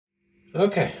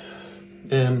Okay,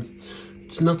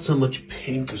 it's not so much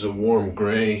pink as a warm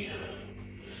grey.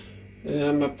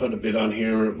 I put a bit on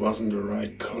here. It wasn't the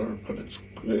right color, but it's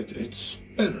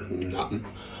better than nothing.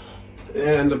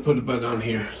 And I put a bit on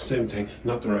here, same thing,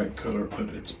 not the right color, but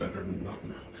it's better than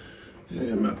nothing.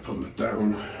 I pull it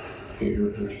down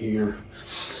here and here.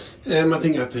 I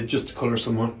think I have to adjust the color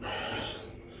somewhat.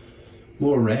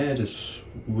 More red is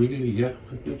really, yeah,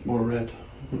 it's more red.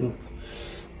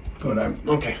 But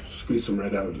okay, squeeze some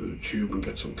red out of the tube and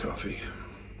get some coffee.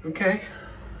 Okay,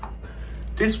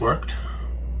 this worked.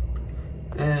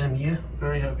 Yeah,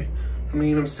 very happy. I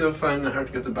mean, I'm still finding it hard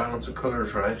to get the balance of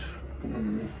colors right.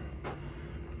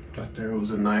 That there was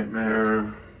a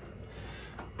nightmare.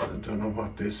 I don't know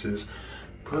what this is,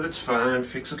 but it's fine.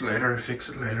 Fix it later, fix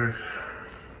it later.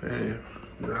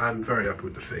 I'm very happy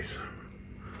with the face.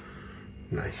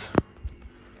 Nice.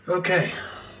 Okay,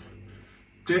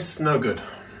 this no good.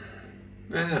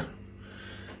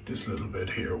 This little bit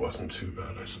here wasn't too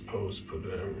bad, I suppose, but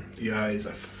the eyes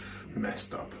I've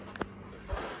messed up.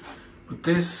 But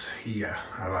this, yeah,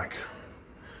 I like.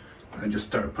 I just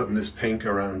started putting this pink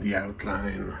around the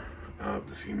outline of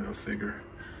the female figure.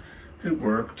 It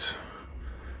worked.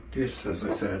 This, as I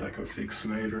said, I can fix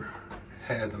later.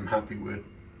 Head I'm happy with,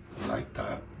 like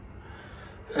that.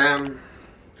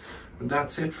 But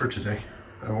that's it for today.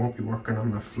 I won't be working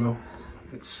on my flow.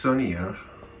 It's sunny out.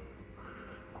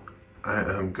 I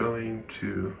am going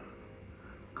to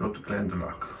go to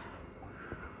Glendalough.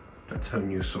 That's how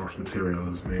new source material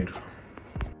is made.